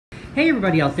Hey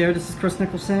everybody out there, this is Kris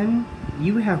Nicholson.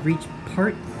 You have reached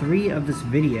part 3 of this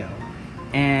video,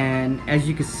 and as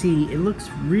you can see, it looks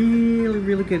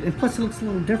really good, and plus it looks a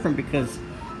little different because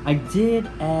I did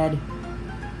add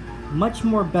much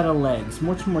more better legs,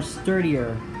 much more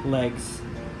sturdier legs,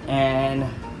 and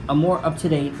a more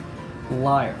up-to-date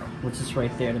lyre, which is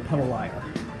right there, the pedal lyre.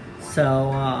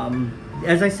 So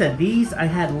as I said, these I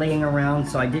had laying around,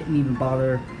 so I didn't even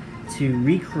bother to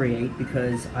recreate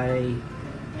because I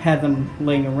had them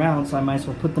laying around, so I might as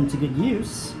well put them to good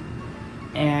use.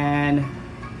 And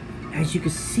as you can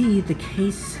see, the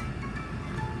case,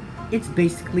 it's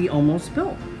basically almost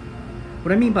built.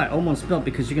 What I mean by almost built,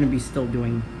 because you're going to be still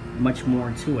doing much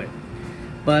more to it.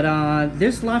 But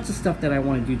there's lots of stuff that I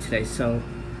want to do today. So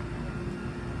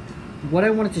what I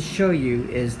wanted to show you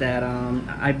is that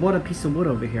I bought a piece of wood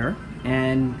over here,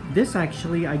 and this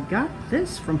actually, I got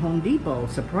this from Home Depot,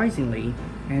 surprisingly,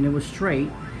 and it was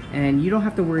straight. And you don't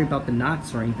have to worry about the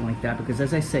knots or anything like that, because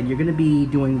as I said, you're going to be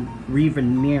doing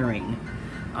re-veneering.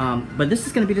 But this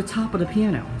is going to be the top of the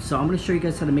piano. So I'm going to show you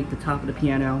guys how to make the top of the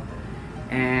piano.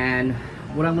 And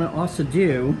what I'm going to also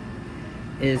do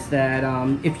is that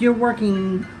if you're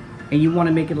working and you want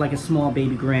to make it like a small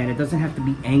baby grand, it doesn't have to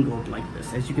be angled like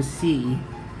this. As you can see,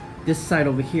 this side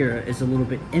over here is a little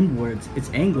bit inwards. It's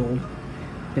angled.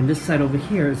 And this side over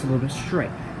here is a little bit straight.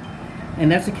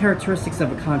 And that's the characteristics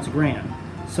of a concert grand.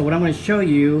 So what I'm going to show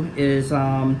you is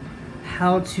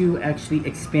how to actually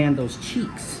expand those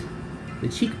cheeks, the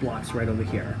cheek blocks right over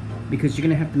here, because you're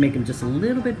going to have to make them just a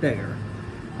little bit bigger,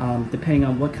 depending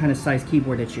on what kind of size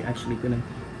keyboard that you're actually going to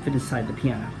fit inside the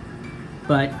piano.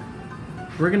 But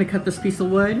we're going to cut this piece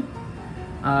of wood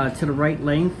to the right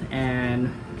length, and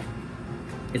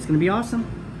it's going to be awesome.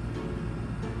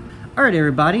 Alright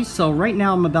everybody, so right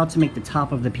now I'm about to make the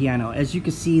top of the piano. As you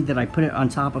can see that I put it on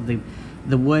top of the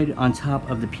wood on top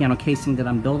of the piano casing that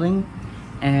I'm building,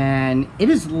 and it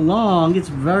is long. It's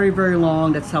very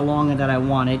long. That's how long that I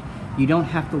want it. You don't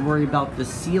have to worry about the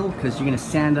seal because you're going to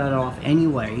sand that off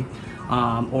anyway,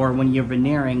 or when you're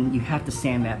veneering you have to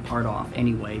sand that part off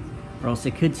anyway, or else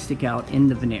it could stick out in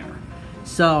the veneer.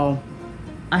 So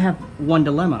I have one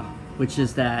dilemma, which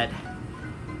is that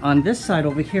on this side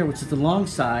over here, which is the long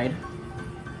side,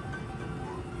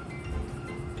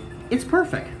 it's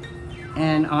perfect.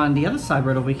 And on the other side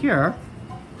right over here,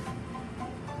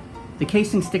 the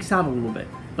casing sticks out a little bit.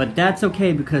 But that's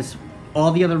okay, because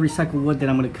all the other recycled wood that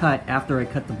I'm going to cut after I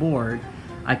cut the board,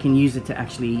 I can use it to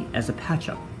actually as a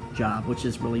patch-up job, which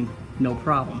is really no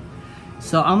problem.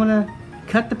 So I'm going to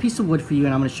cut the piece of wood for you,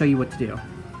 and I'm going to show you what to do.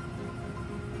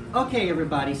 Okay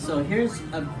everybody, so here's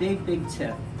a big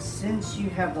tip. Since you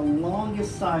have the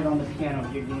longest side on the piano,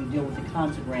 you're going to deal with the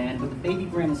concert grand, but the baby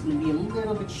grand is going to be a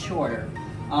little bit shorter.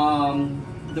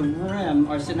 The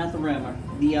rim, or so not the rim,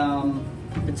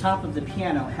 the top of the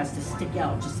piano has to stick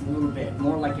out just a little bit,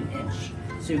 more like an inch.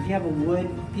 So if you have a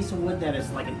piece of wood that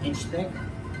is like an inch thick,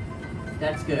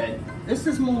 that's good. This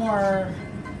is more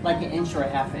like an inch or a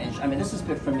half inch. I mean, this is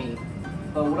good for me.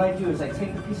 But what I do is I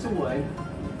take the piece of wood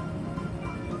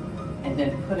and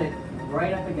then put it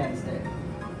right up against it.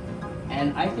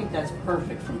 And I think that's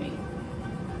perfect for me.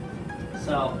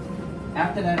 So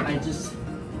after that, I just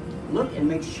look and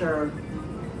make sure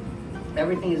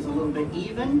everything is a little bit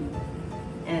even,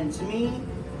 and to me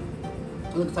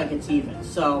it looks like it's even.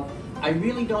 So I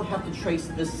really don't have to trace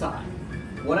this side.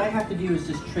 What I have to do is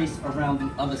just trace around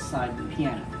the other side of the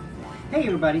piano. Hey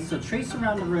everybody, so trace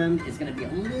around the rim is going to be a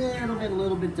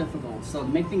little bit difficult. So to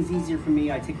make things easier for me,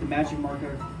 I take the magic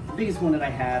marker, the biggest one that I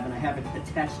have, and I have it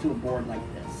attached to a board like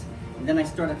this. And then I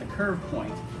start at the curve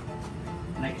point,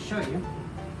 and I can show you.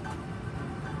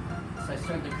 So I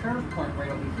start the curve point right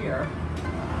over here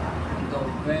and go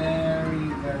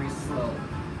very slow.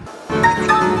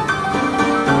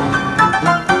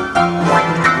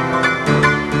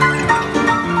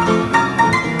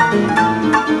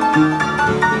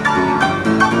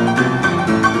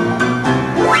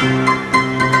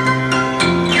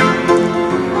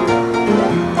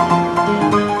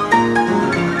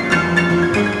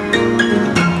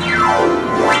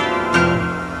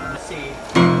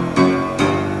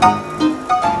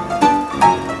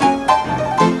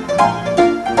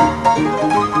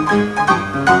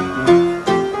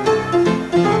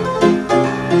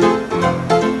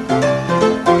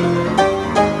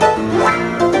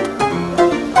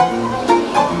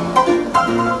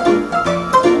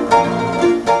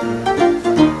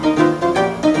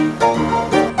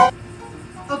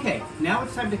 Now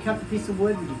it's time to cut the piece of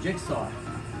wood with the jigsaw.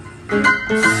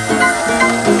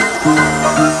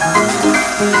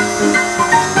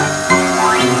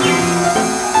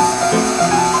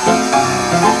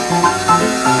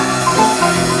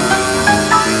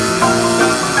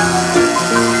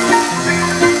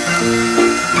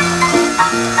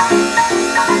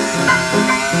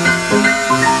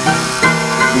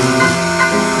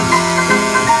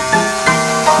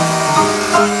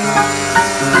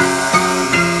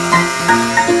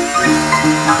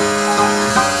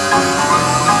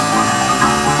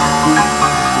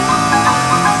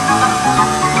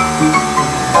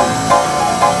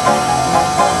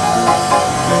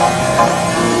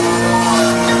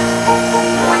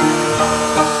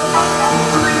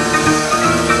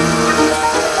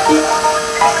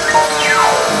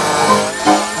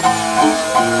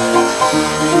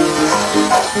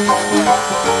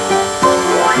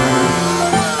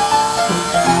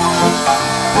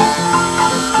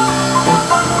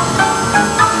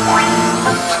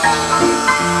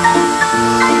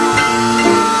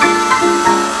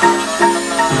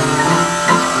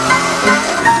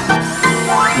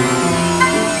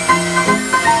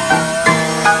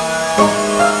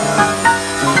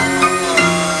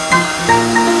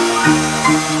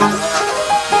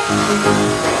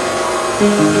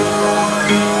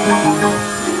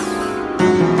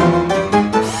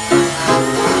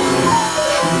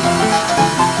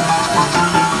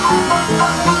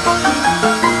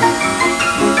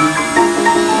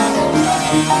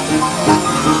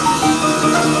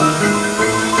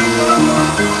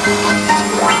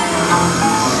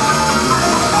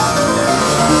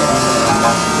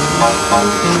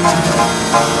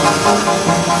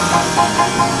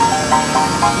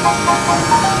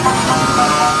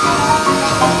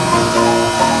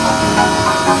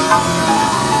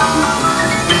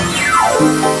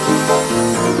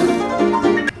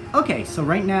 Okay, so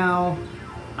right now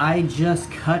I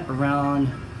just cut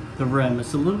around the rim.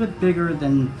 It's a little bit bigger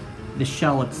than the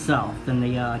shell itself, than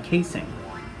the casing.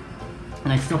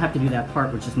 And I still have to do that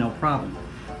part, which is no problem.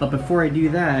 But before I do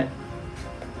that,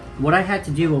 what I had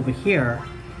to do over here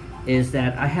is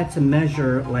that I had to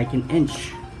measure like an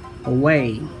inch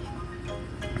away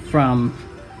from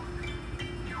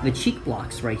the cheek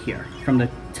blocks right here, from the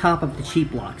top of the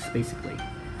cheek blocks basically.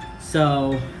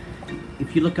 So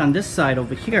if you look on this side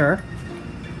over here,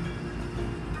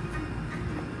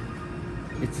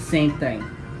 it's the same thing.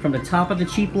 From the top of the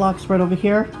cheek blocks right over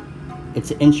here,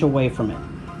 it's an inch away from it.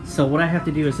 So what I have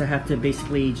to do is I have to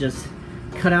basically just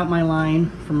cut out my line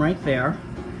from right there,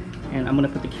 and I'm gonna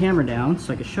put the camera down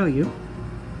so I can show you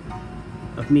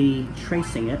of me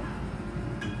tracing it.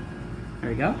 There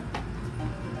we go.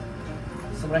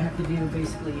 So what I have to do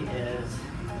basically is,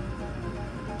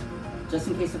 just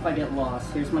in case if I get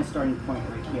lost, here's my starting point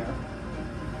right here.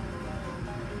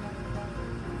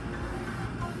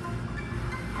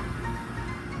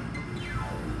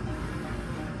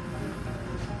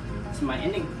 To my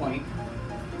ending point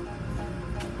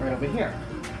right over here.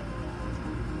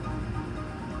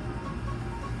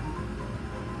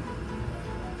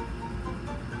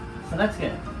 So that's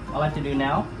good. All I have to do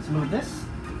now is move this.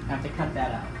 I have to cut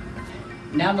that out.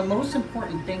 Now the most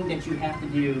important thing that you have to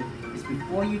do is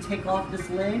before you take off this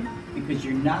lid, because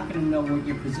you're not going to know what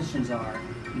your positions are,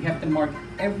 you have to mark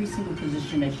every single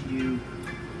position that you do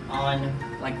on,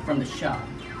 like from the shell.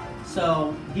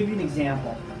 So to give you an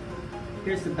example,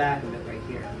 here's the back of it right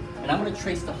here. And I'm going to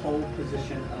trace the whole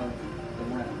position of the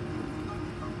rim,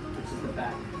 which is the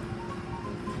back.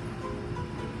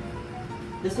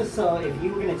 This is so if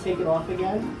you were going to take it off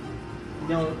again, you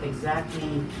know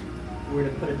exactly where to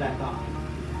put it back on.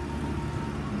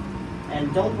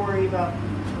 And don't worry about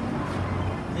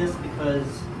this because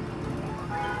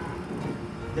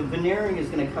the veneering is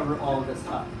going to cover all of this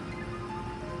up.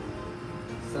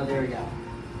 So there we go.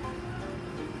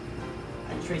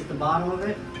 I traced the bottom of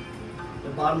it,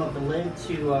 the bottom of the lid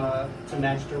to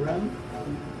match the rim.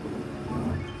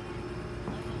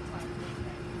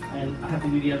 And I have to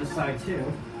do the other side too.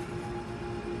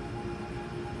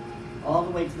 All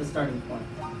the way to the starting point.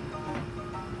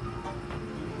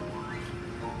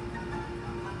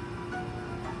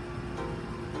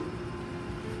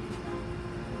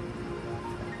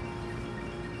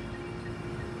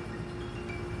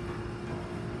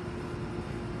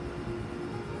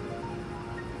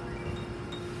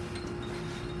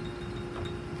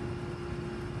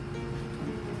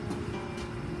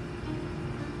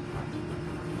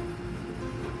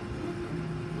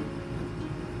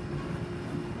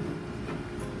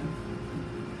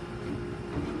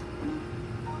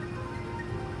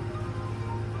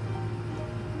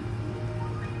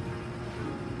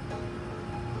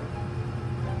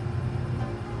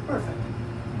 Perfect.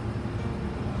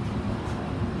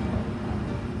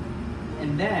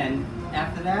 And then,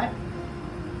 after that,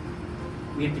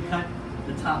 we have to cut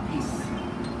the top piece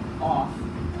off.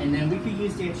 And then we could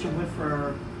use the extra wood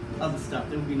for other stuff.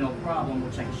 There would be no problem,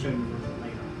 which I can show you a little bit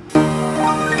later.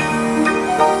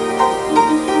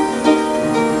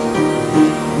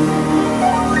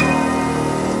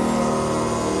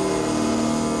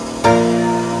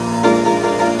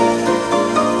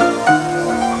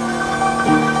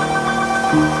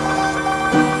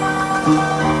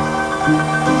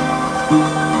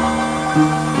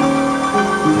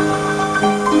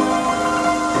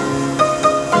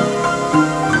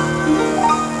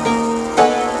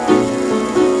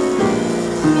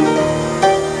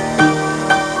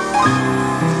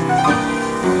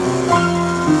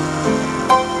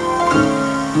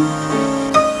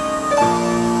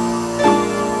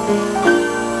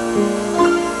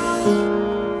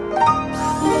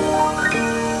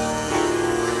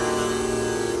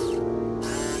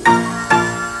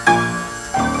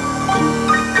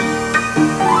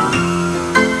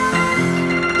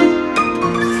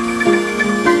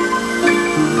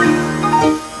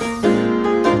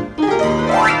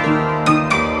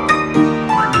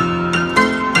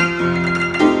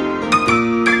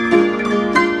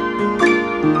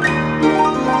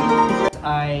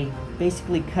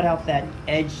 Basically cut out that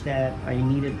edge that I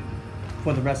needed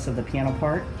for the rest of the piano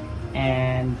part,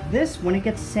 and this, when it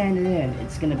gets sanded in,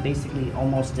 it's going to basically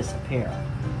almost disappear,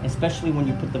 especially when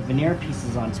you put the veneer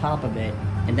pieces on top of it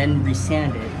and then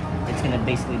resand it. It's going to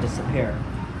basically disappear.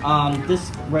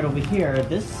 This right over here,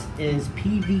 this is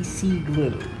PVC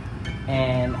glue,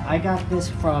 And I got this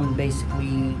from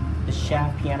basically the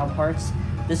shaft piano parts.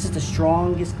 This is the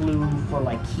strongest glue for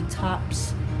like key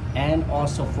tops and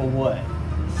also for wood.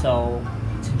 So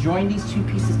to join these two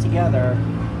pieces together,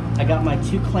 I got my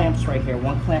two clamps right here,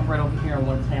 one clamp right over here and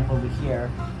one clamp over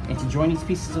here. And to join these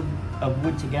pieces of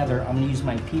wood together, I'm gonna use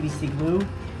my PVC glue,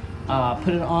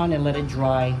 put it on and let it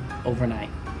dry overnight.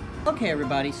 Okay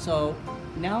everybody, so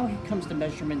now here comes the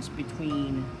measurements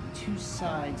between two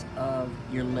sides of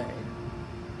your lid.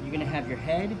 You're gonna have your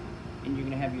head and you're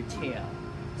gonna have your tail.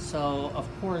 So of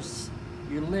course,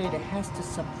 your lid has to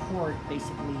support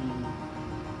basically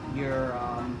your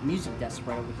music desk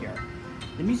right over here.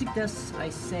 The music desk, I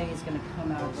say, is going to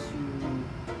come out to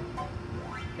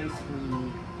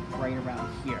basically right around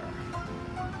here.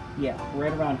 Yeah,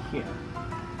 right around here.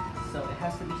 So it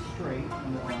has to be straight,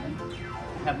 number one.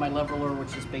 I have my leveler,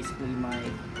 which is basically my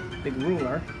big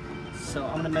ruler. So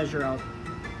I'm going to measure out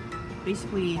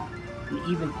basically an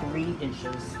even 3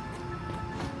 inches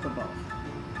for both.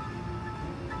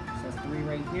 So that's 3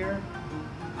 right here,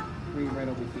 3 right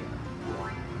over here.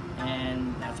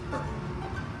 And that's perfect.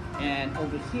 And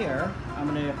over here, I'm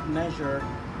going to measure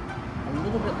a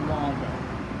little bit longer.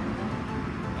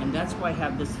 And that's why I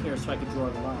have this here, so I can draw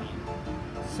the line.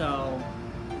 So,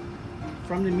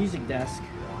 from the music desk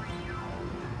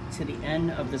to the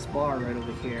end of this bar right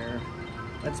over here,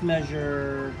 let's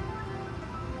measure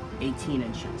 18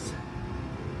 inches.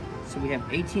 So we have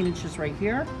 18 inches right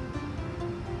here.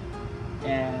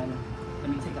 And let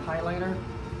me take a highlighter.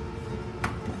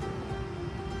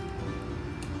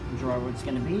 Draw where it's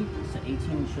going to be. So 18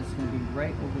 inches is going to be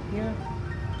right over here.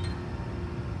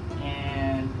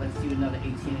 And let's do another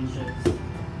 18 inches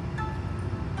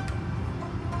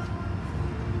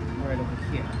right over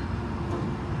here.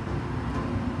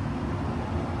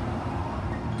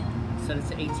 So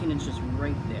that's 18 inches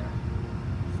right there.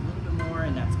 Just a little bit more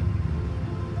and that's going to be.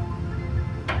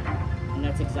 And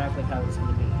that's exactly how it's going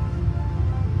to be.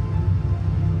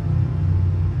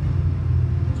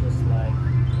 Just like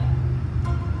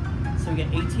so we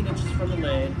get 18 inches from the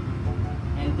lid,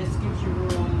 and this gives you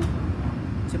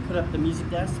room to put up the music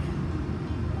desk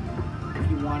if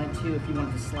you wanted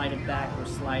to slide it back or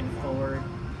slide it forward,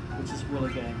 which is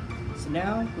really good. So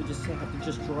now we just have to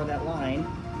just draw that line,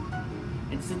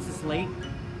 and since it's late,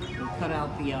 we'll cut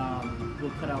out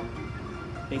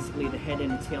basically the head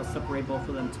and the tail, separate both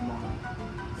of them tomorrow.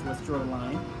 So let's draw a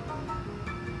line.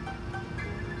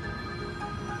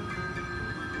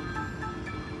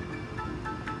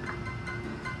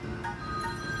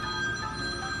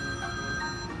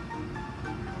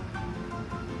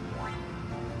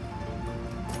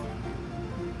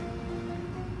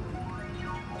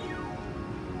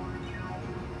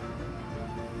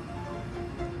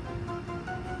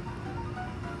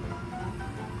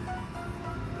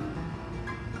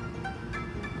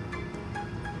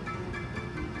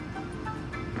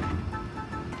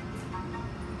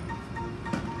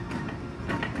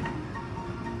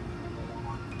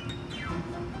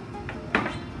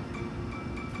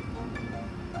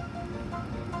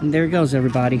 And there it goes,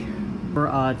 everybody.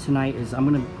 For tonight is I'm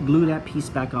gonna glue that piece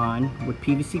back on with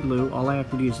PVC glue. All I have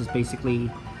to do is just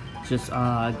basically just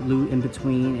glue in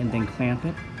between and then clamp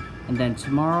it. And then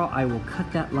tomorrow I will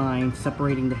cut that line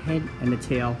separating the head and the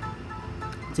tail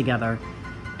together,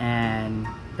 and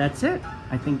that's it.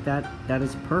 I think that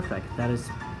is perfect. That is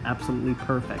absolutely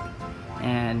perfect.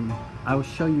 And I will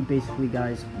show you basically,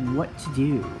 guys, what to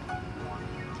do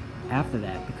after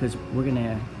that, because we're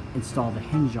gonna install the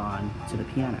hinge on to the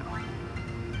piano.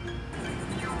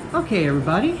 Okay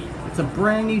everybody, it's a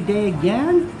brand new day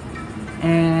again,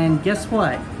 and guess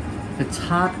what? The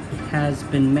top has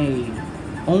been made.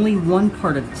 Only one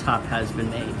part of the top has been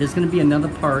made. There's going to be another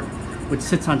part which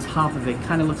sits on top of it,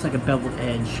 kind of looks like a beveled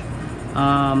edge.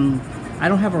 I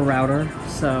don't have a router,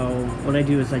 so what I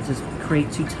do is I just create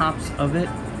 2 tops of it.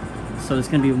 So there's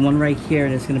going to be one right here,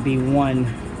 and there's going to be one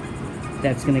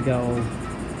that's going to go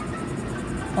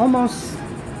almost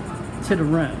to the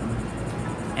rim,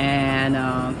 and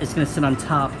it's going to sit on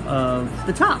top of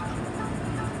the top,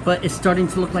 but it's starting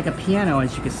to look like a piano,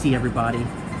 as you can see, everybody.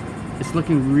 It's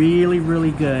looking really,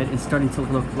 really good and starting to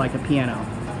look like a piano.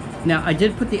 Now I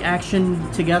did put the action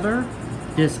together.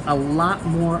 There's a lot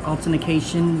more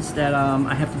alterations that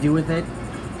I have to do with it.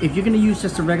 If you're going to use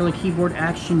just a regular keyboard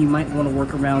action, you might want to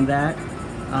work around that,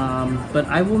 but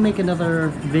I will make another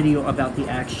video about the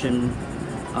action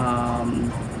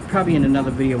probably in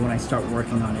another video when I start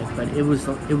working on it, but it was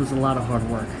a lot of hard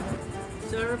work.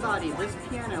 So everybody, this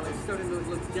piano is starting to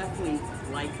look definitely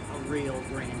like a real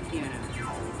grand piano.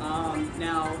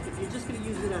 Now, if you're just going to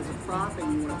use it as a prop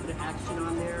and you want to put an action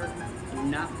on there,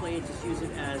 and not play it, just use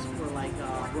it as for like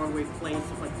Broadway plays,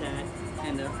 stuff like that,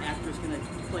 and the actor's gonna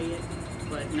play it,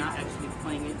 but not actually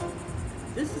playing it.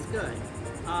 This is good.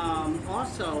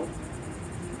 Also,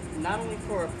 not only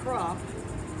for a prop,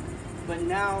 but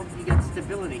now you get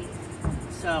stability.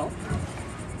 So,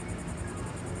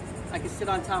 I can sit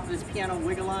on top of this piano,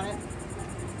 wiggle on it.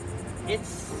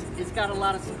 It's got a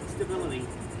lot of stability.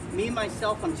 Me,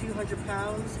 myself, I'm 200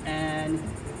 pounds, and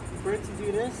for it to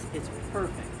do this, it's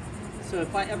perfect. So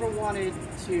if I ever wanted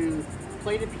to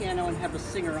play the piano and have a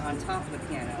singer on top of the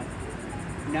piano,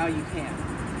 now you can.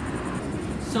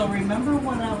 So remember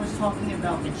when I was talking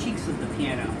about the cheeks of the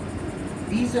piano?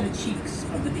 These are the cheeks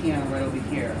of the piano right over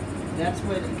here. That's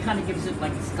what it kind of gives it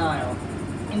like a style.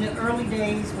 In the early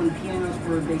days when pianos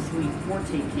were basically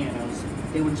forte pianos,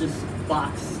 they would just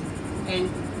box. And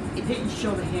it didn't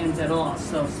show the hands at all.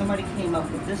 So somebody came up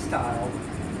with this style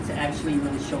to actually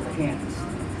really show the hands.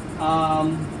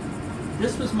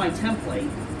 This was my template,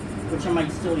 which I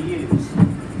might still use.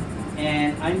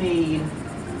 And I made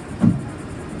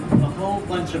a whole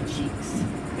bunch of cheeks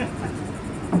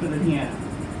for the piano.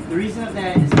 The reason of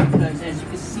that is because, as you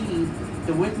can see,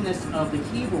 the widthness of the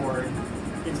keyboard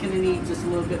is going to need just a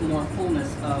little bit more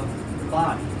fullness of the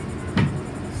body.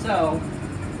 So,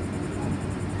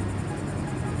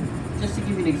 just to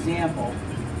give you an example,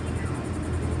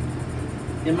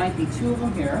 there might be two of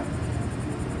them here,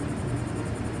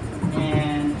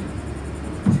 and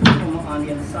two of them on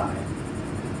the other side.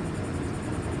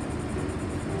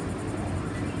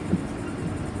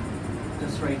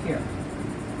 This right here.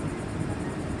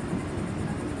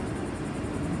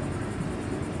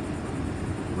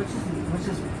 Which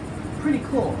is pretty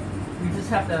cool. You just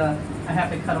have to, I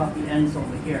have to cut off the ends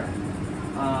over here.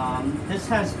 This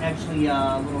has actually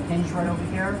a little hinge right over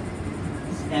here,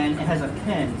 and it has a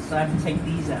pin, so I have to take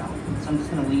these out. So I'm just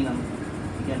going to lean them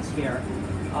against here.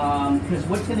 Because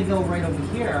what's going to go right over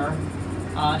here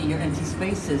in your empty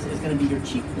spaces is going to be your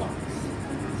cheek blocks.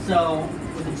 So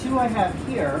with the two I have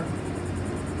here,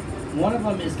 one of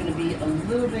them is going to be a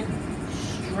little bit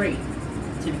straight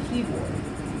to the keyboard.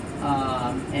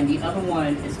 And the other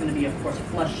one is going to be, of course,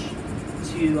 flush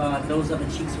to those other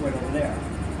cheeks right over there.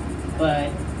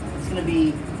 But it's going to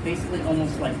be basically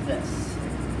almost like this.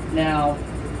 Now,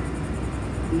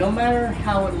 no matter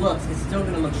how it looks, it's still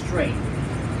going to look straight.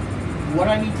 What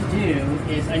I need to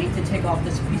do is I need to take off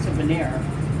this piece of veneer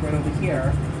right over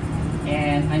here,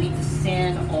 and I need to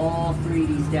sand all three of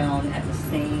these down at the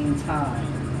same time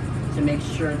to make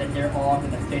sure that they're all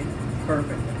going to fit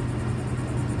perfectly.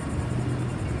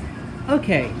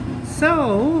 Okay,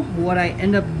 so what I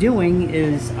end up doing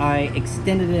is I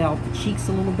extended out the cheeks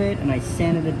a little bit and I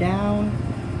sanded it down,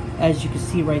 as you can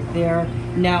see right there.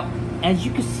 Now, as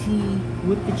you can see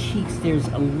with the cheeks, there's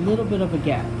a little bit of a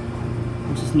gap,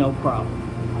 which is no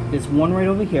problem. There's one right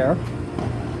over here,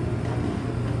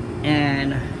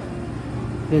 and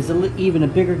there's even a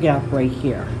bigger gap right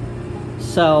here.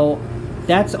 So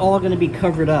that's all going to be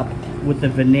covered up with the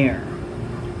veneer.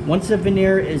 Once the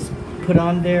veneer is put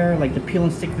on there, like the peel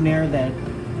and stick veneer that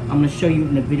I'm going to show you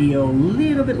in the video a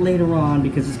little bit later on,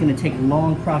 because it's going to take a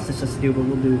long process just to do, but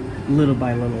we'll do little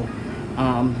by little.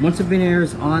 Once the veneer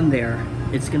is on there,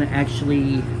 it's going to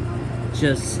actually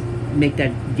just make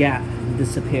that gap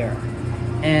disappear.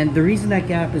 And the reason that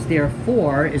gap is there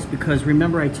for is because,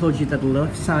 remember, I told you that the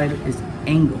left side is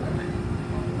angled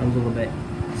a little bit.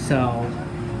 So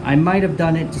I might have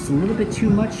done it just a little bit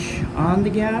too much on the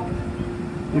gap,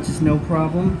 which is no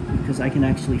problem, because I can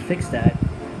actually fix that.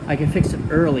 I can fix it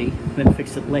early, then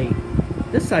fix it late.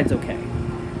 This side's okay.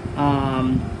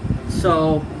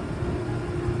 So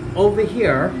over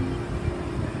here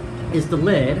is the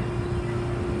lid,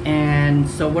 and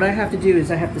so what I have to do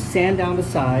is I have to sand down the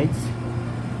sides.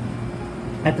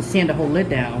 I have to sand the whole lid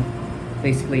down,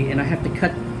 basically, and I have to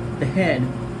cut the head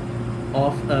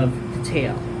off of the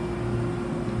tail.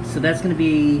 So that's going to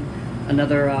be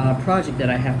another project that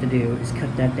I have to do, is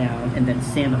cut that down and then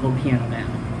sand the whole piano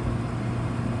down.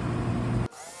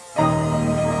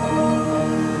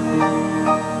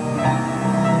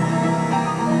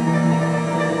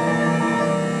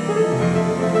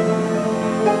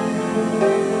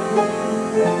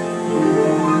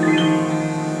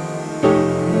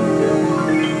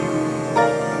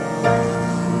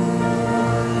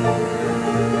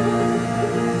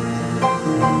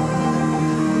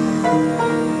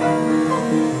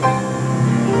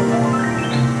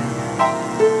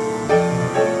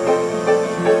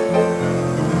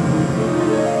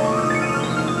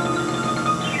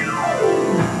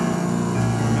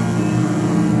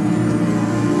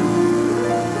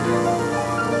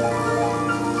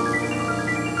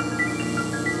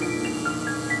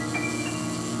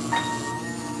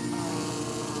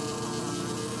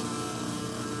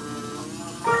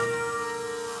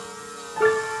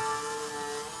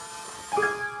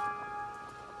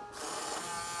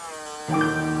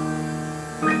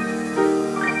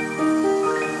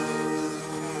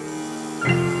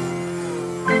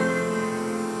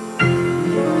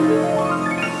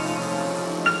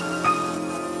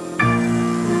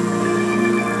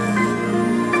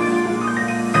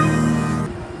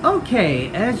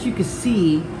 Okay, as you can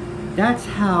see, that's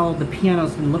how the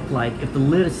piano's gonna look like if the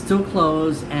lid is still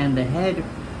closed and the head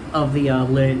of the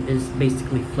lid is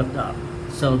basically flipped up,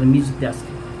 so the music desk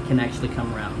can actually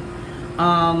come around.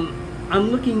 I'm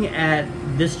looking at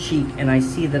this cheek and I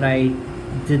see that I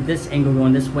did this angle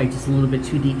going this way just a little bit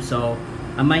too deep, so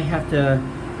I might have to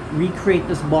recreate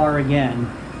this bar again,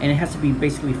 and it has to be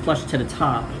basically flush to the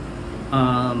top.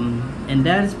 And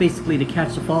that is basically to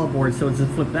catch the fall board so it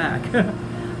doesn't flip back.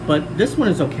 But this one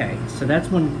is okay, so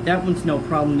that one's no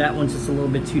problem. That one's just a little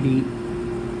bit too deep.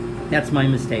 That's my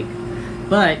mistake.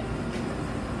 But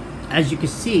as you can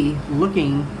see,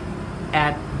 looking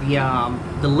at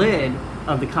the lid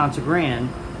of the concert grand,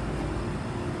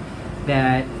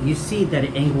 that you see that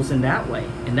it angles in that way,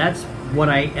 and that's what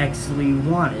I actually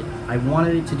wanted. I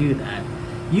wanted it to do that.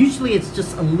 Usually it's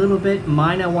just a little bit.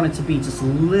 Mine, I want it to be just a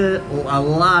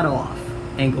lot off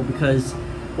angle, because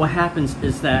what happens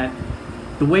is that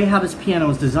the way how this piano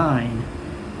is designed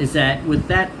is that with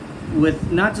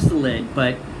not just the lid,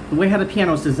 but the way how the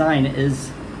piano is designed is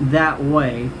that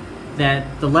way,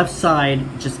 that the left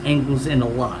side just angles in a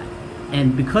lot.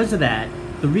 And because of that,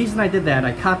 the reason I did that,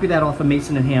 I copied that off of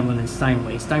Mason and Hamlin and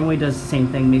Steinway. Steinway does the same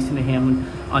thing. Mason and Hamlin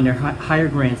on their higher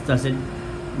grands does it.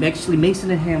 Actually, Mason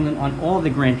and Hamlin on all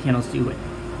the grand pianos do it.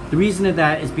 The reason of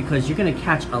that is because you're going to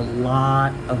catch a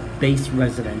lot of bass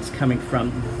resonance coming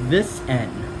from this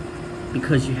end,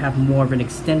 because you have more of an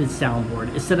extended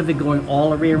soundboard. Instead of it going all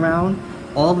the way around,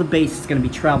 all the bass is going to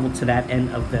be traveled to that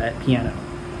end of the piano.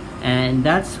 And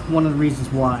that's one of the reasons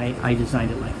why I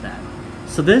designed it like that.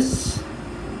 So this,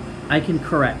 I can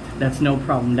correct. That's no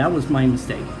problem. That was my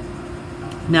mistake.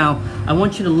 Now, I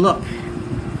want you to look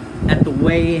at the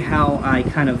way how I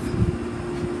kind of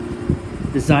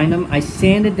designed them. I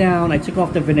sanded down, I took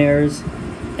off the veneers,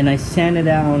 and I sanded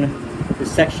down the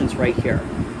sections right here.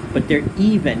 But they're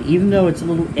even though it's a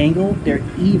little angle, they're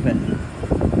even.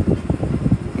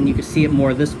 And you can see it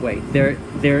more this way.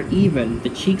 They're even. The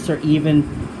cheeks are even.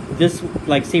 This,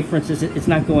 like, say for instance, it's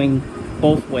not going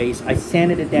both ways. I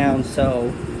sanded it down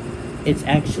so it's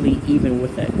actually even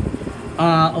with it.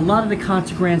 A lot of the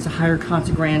concert grands, the higher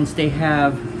concert grands, they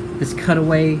have this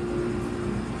cutaway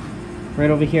right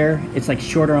over here. It's like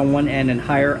shorter on one end and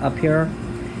higher up here,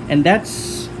 and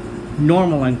that's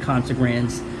normal on concert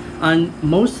grands. On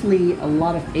mostly a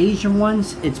lot of Asian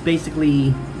ones, it's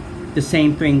basically the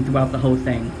same thing throughout the whole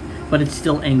thing, but it's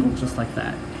still angled just like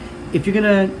that. If you're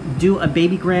gonna do a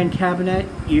baby grand cabinet,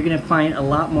 you're gonna find a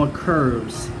lot more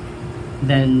curves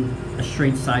than a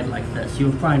straight side like this.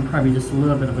 You'll find probably just a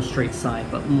little bit of a straight side,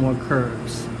 but more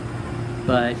curves.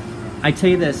 But I tell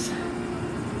you this,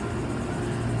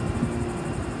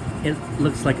 it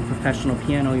looks like a professional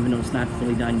piano even though it's not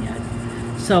fully done yet.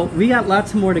 So we got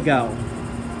lots more to go.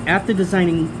 After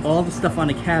designing all the stuff on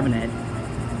the cabinet,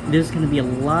 there's going to be a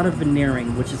lot of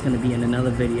veneering, which is going to be in another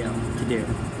video to do.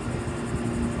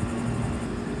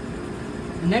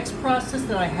 The next process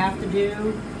that I have to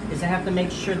do is I have to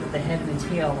make sure that the head and the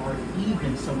tail are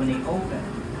even, so when they open,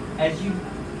 as you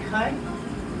cut,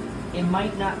 it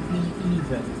might not be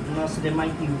even. You know, so there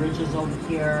might be ridges over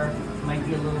here, might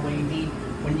be a little wavy.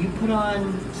 When you put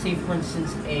on, say for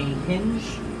instance, a hinge,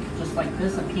 just like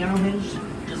this, a piano hinge,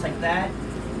 just like that,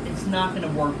 it's not going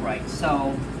to work right.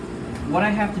 So what I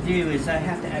have to do is I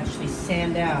have to actually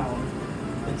sand down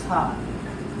the top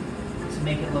to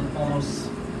make it look almost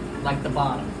like the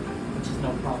bottom, which is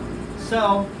no problem.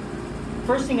 So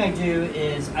first thing I do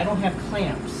is, I don't have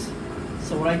clamps.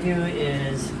 So what I do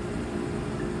is,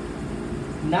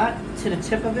 not to the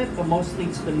tip of it, but mostly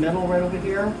to the middle right over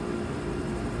here.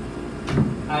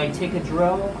 I take a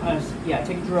drill, I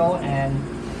take a drill and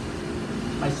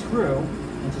my screw,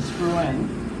 and to screw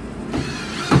in.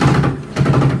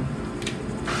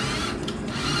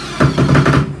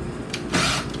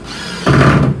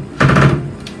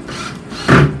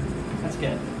 That's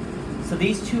good. So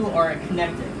these two are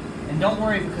connected. And don't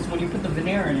worry, because when you put the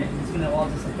veneer in it, it's going to all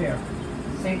disappear.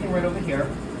 Same thing right over here.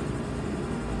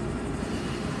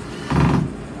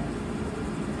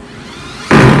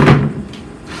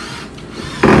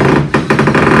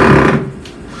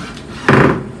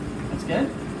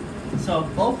 So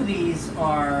both of these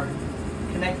are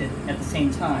connected at the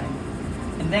same time.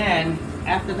 And then,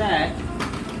 after that,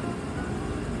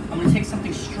 I'm going to take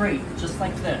something straight, just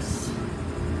like this.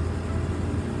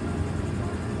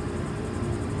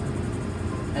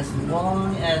 As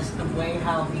long as the way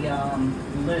how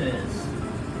the lid is.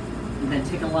 And then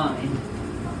take a line.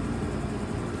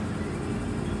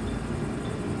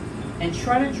 And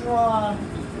try to draw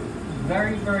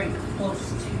very, very close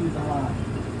to the line.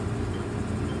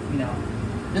 You know,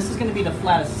 this is going to be the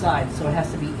flattest side, so it has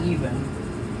to be even.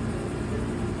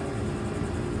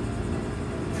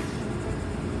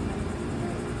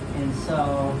 And so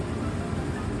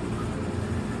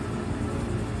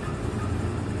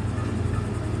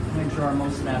I'm going to draw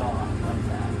most of that off like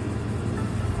that.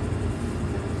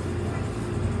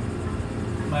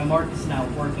 My mark is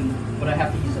not working, but I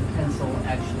have to use a pencil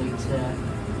actually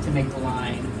to make the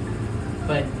line.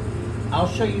 But I'll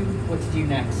show you what to do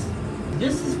next.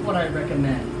 This is what I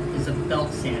recommend, is a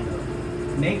belt sander.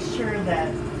 Make sure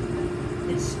that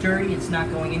it's sturdy, it's not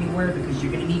going anywhere, because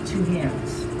you're going to need 2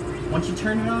 hands. Once you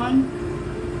turn it on,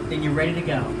 then you're ready to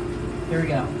go. Here we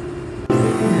go.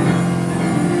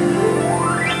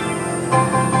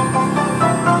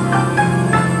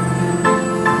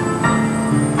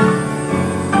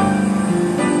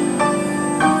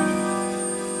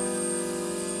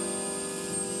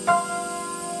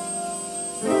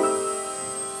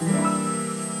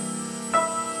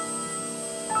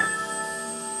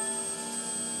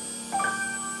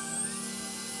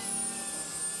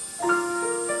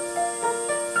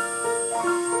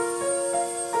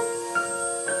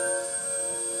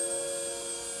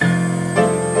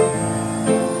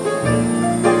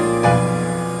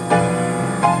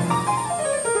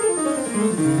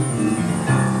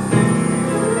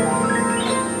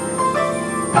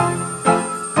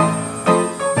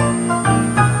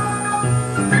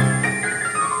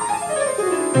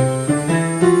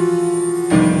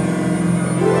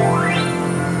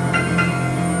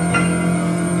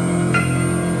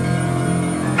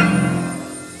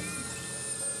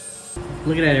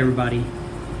 Look at that, everybody.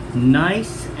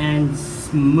 Nice and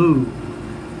smooth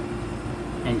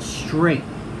and straight.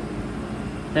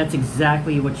 That's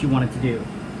exactly what you want it to do.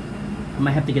 I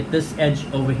might have to get this edge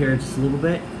over here just a little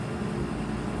bit,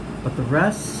 but the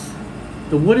rest,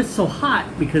 the wood is so hot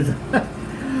because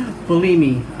believe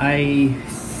me, I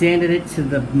sanded it to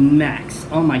the max.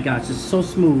 Oh my gosh, it's so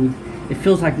smooth. It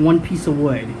feels like one piece of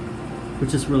wood,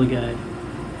 which is really good.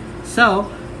 So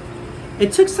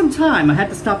it took some time. I had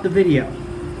to stop the video.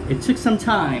 It took some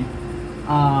time.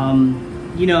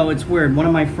 You know, it's weird. One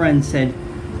of my friends said,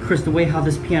 Kris, the way how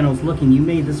this piano is looking, you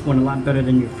made this one a lot better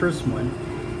than your first one.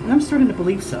 And I'm starting to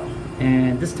believe so.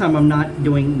 And this time I'm not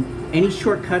doing any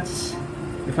shortcuts.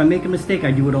 If I make a mistake,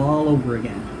 I do it all over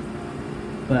again.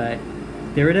 But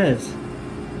there it is.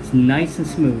 It's nice and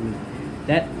smooth.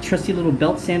 That trusty little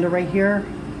belt sander right here,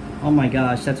 oh my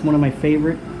gosh, that's one of my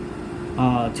favorite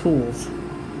tools.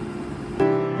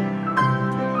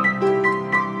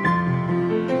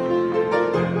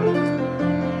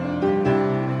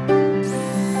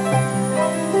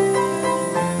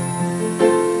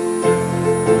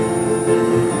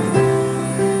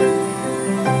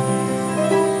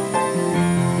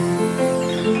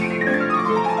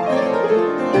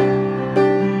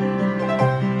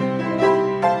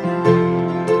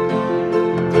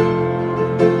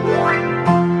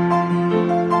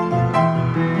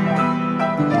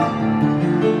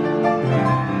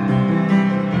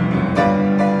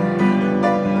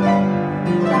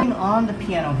 On the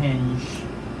piano hinge,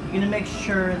 you're going to make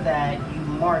sure that you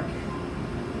mark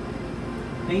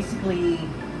basically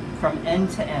from end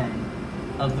to end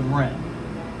of the rim.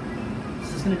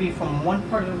 This is going to be from one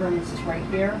part of the rim, which is right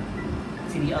here,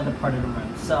 to the other part of the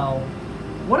rim. So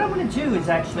what I'm going to do is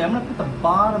actually I'm going to put the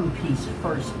bottom piece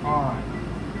first on,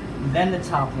 then the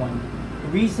top one. The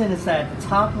reason is that the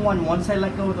top one, once I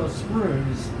let go of those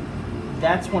screws,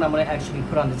 that's when I'm going to actually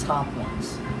put on the top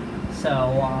ones.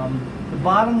 So the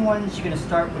bottom ones, you're going to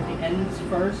start with the ends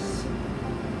first,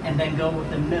 and then go with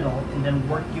the middle, and then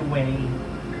work your way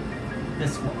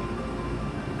this way.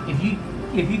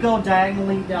 If you go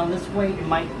diagonally down this way, it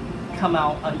might come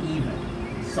out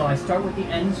uneven. So I start with the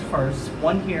ends first,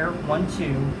 one here, 1,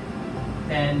 2,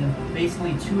 then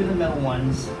basically 2 of the middle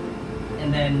ones,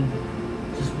 and then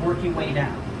just work your way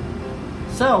down.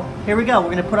 So here we go,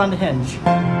 we're going to put on the hinge.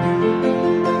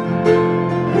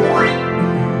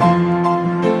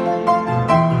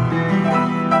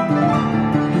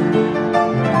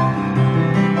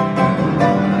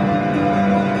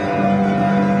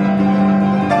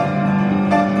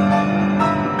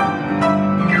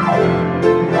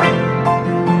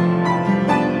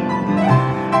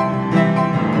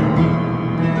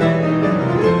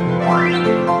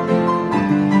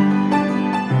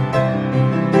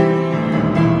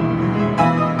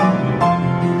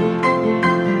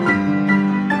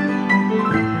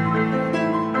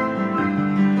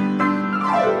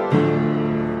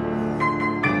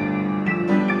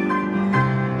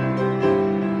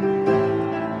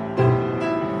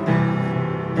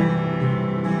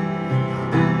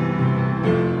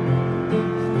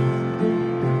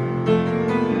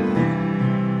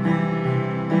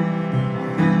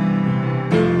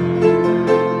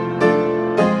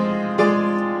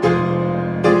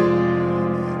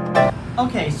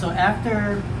 Okay, so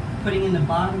after putting in the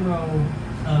bottom row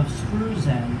of screws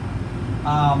in,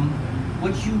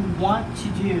 what you want to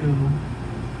do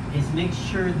is make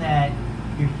sure that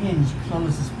your hinge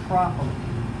closes properly.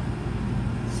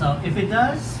 So if it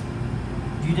does,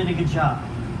 you did a good job.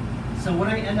 So what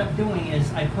I end up doing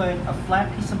is I put a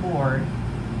flat piece of board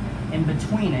in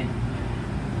between it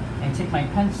and take my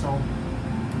pencil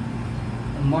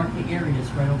and mark the areas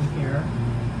right over here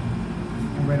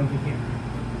and right over here.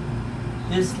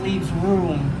 This leaves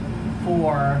room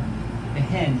for the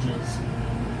hinges.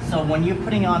 So when you're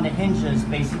putting on the hinges,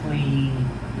 basically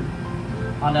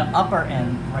on the upper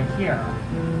end right here,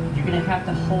 you're gonna have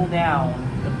to hold down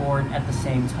the board at the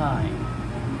same time.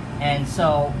 And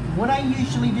so what I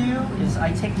usually do is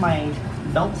I take my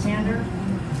belt sander,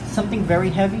 something very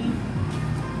heavy,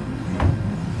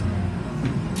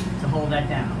 to hold that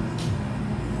down.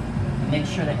 And make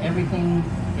sure that everything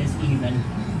is even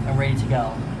and ready to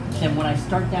go. Then when I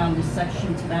start down this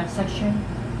section to that section,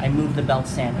 I move the belt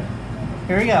sander.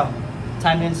 Here we go.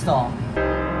 Time to install.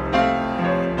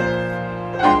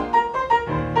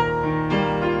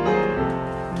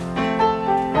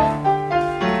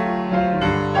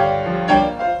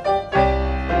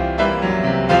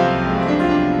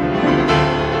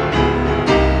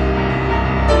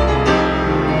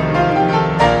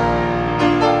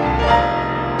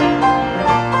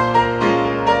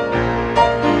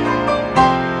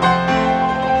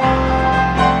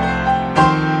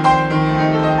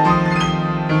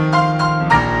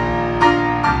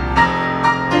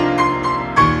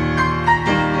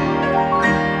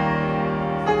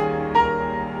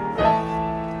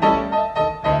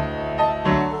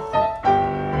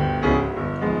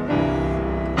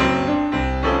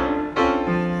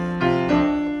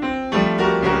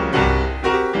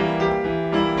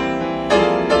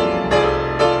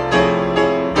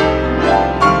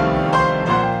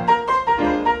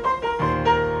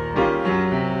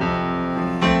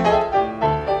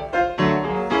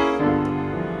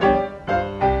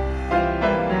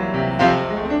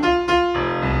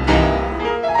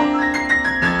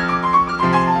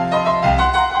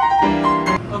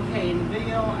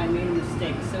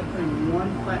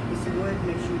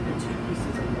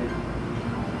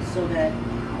 So that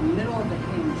the middle of the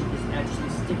hinge is actually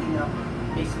sticking up,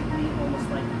 basically almost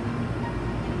like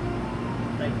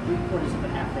 3/4 of a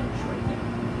half inch right there.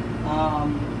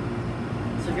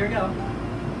 So here we go.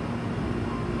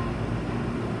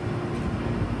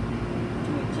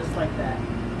 Do it just like that.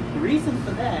 The reason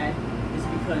for that is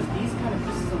because these kind of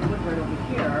pieces of wood right over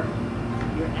here,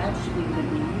 you're actually going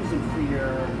to be using for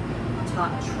your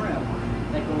top trim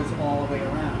that goes all the way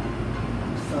around.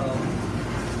 So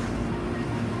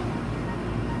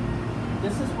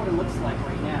this is what it looks like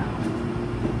right now.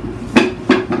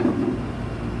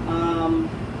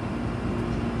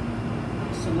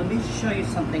 So let me show you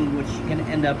something which you're going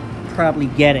to end up probably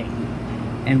getting,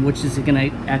 and which is going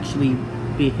to actually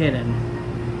be hidden.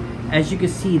 As you can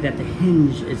see that the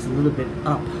hinge is a little bit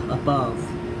up above,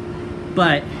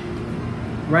 but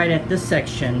right at this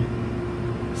section,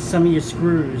 some of your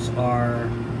screws are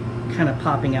kind of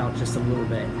popping out just a little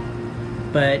bit.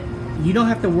 But you don't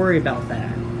have to worry about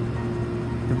that.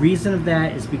 The reason of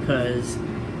that is because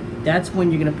that's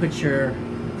when you're going to put your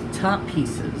top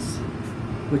pieces,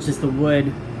 which is the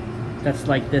wood that's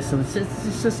like this. So it's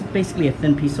just basically a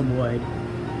thin piece of wood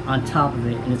on top of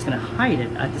it, and it's going to hide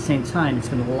it at the same time. It's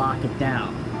going to lock it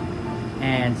down.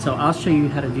 And so I'll show you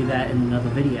how to do that in another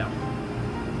video.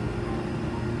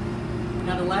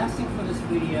 Now the last thing for this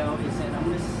video is that I'm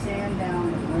going to sand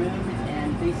down the rim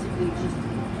and basically just the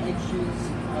edges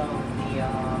of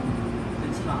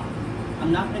the top.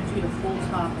 I'm not going to do the full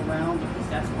top around because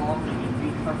that's all going to be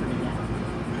recovered again.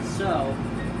 So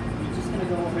you're just going to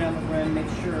go around the rim, make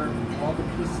sure all the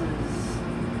pieces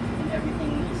and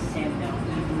everything is sanded down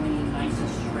evenly, nice and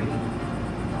straight.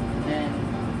 And then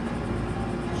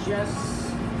just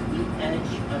the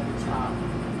edge of the top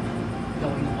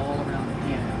going all around the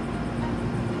piano.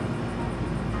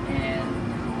 And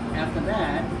after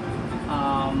that,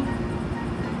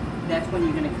 that's when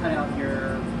you're going to cut out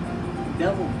your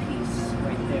bevel piece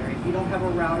right there. If you don't have a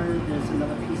router, there's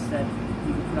another piece that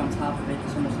you can put on top of it.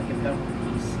 It's almost like a bevel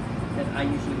piece that I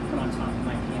usually put on top of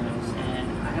my pianos, and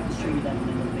I have to show you that in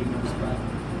the other videos. But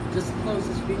just to close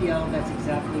this video, that's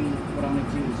exactly what I'm going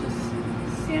to do, is just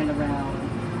sand around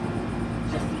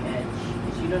just the edge,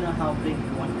 because you don't know how big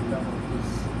you want your bevel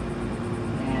piece.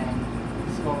 And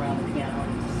just go around the piano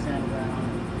and just sand around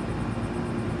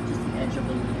just the edge of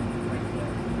the lid right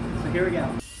there. So here we go.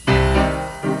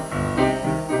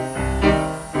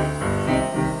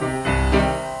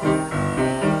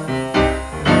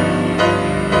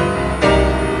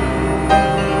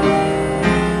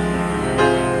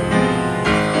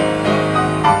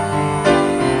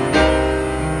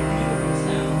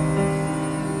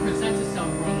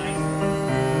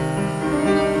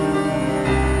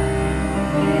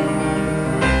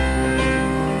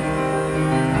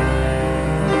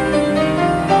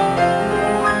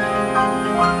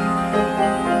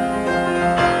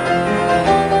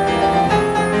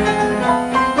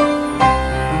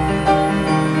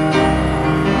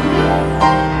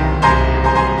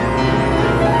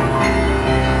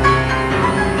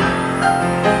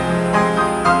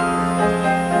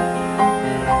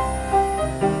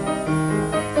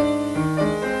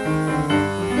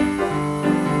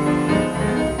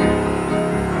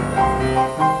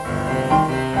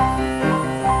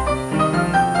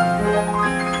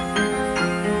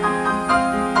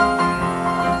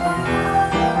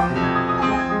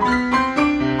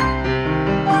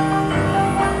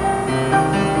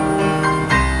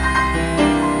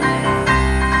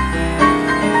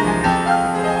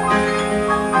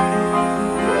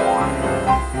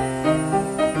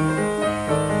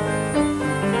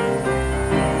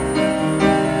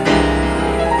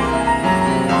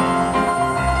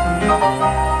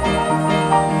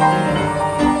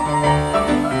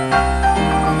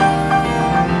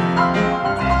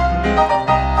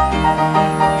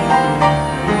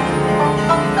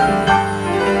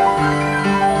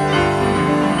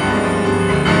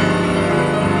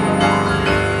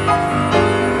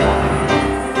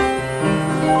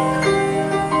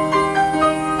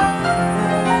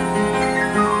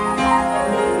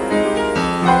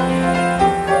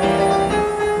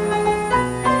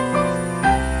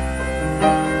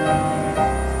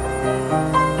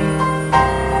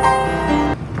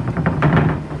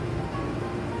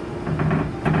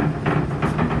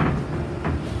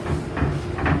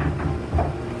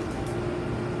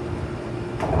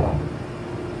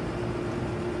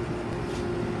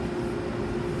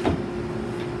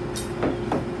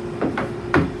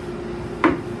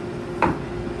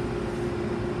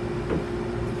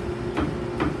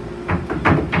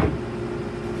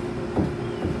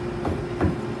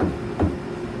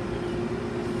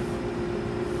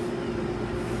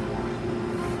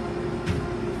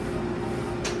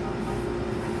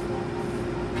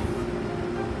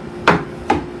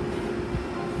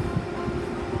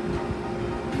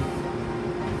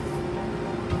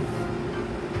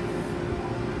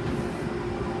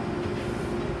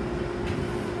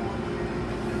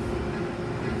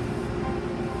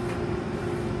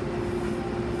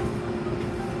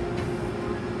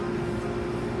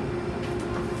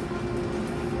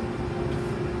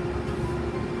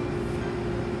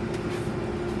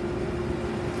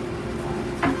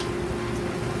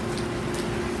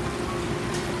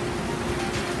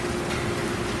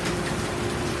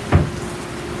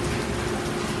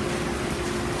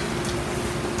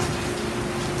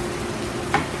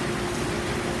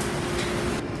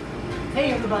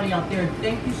 Hey everybody out there,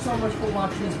 thank you so much for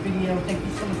watching this video. Thank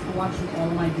you so much for watching all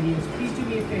of my videos. Please do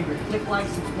me a favor, click like,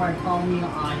 subscribe, follow me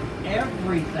on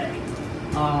everything.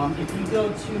 If you go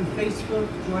to Facebook,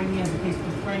 join me as a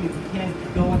Facebook friend. If you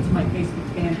can't, go onto my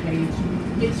Facebook fan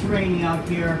page. It's raining out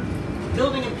here.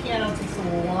 Building a piano takes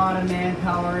a lot of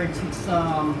manpower. It takes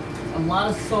a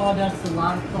lot of sawdust, a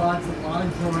lot of thoughts, a lot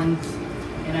of drawings.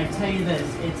 And I tell you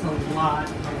this, it's a lot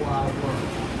of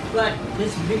work. But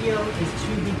this video is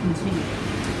to be continued.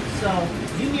 So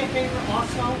do me a favor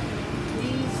also,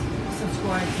 please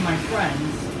subscribe to my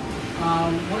friends.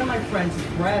 One of my friends is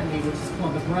Bradley, which is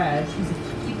called The Brad. He's a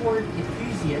keyboard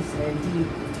enthusiast and he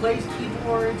plays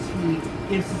keyboards, he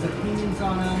gives his opinions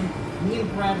on them. Me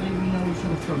and Bradley, we know each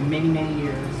other for many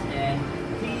years. And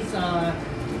please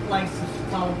like,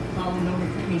 follow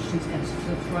notifications and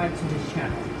subscribe to this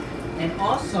channel. And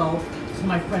also to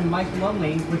my friend Mike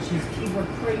Lumley, which is Keyboard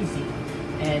Crazy.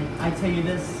 And I tell you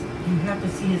this, you have to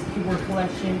see his keyboard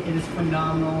collection. It is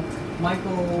phenomenal.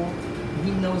 Michael,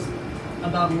 he knows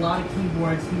about a lot of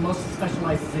keyboards. He mostly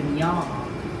specializes in Yamaha.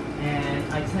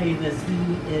 And I tell you this,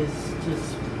 he is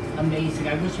just amazing.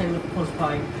 I wish I lived close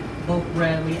by both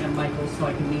Bradley and Michael so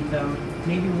I can meet them.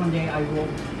 Maybe one day I will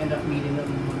end up meeting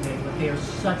them one day, but they are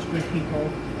such good people,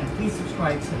 and please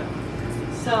subscribe to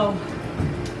them. So,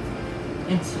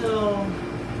 until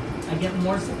I get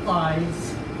more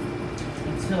supplies,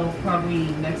 until probably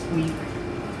next week,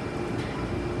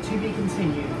 to be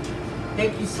continued.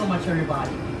 Thank you so much,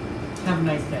 everybody. Have a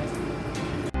nice day.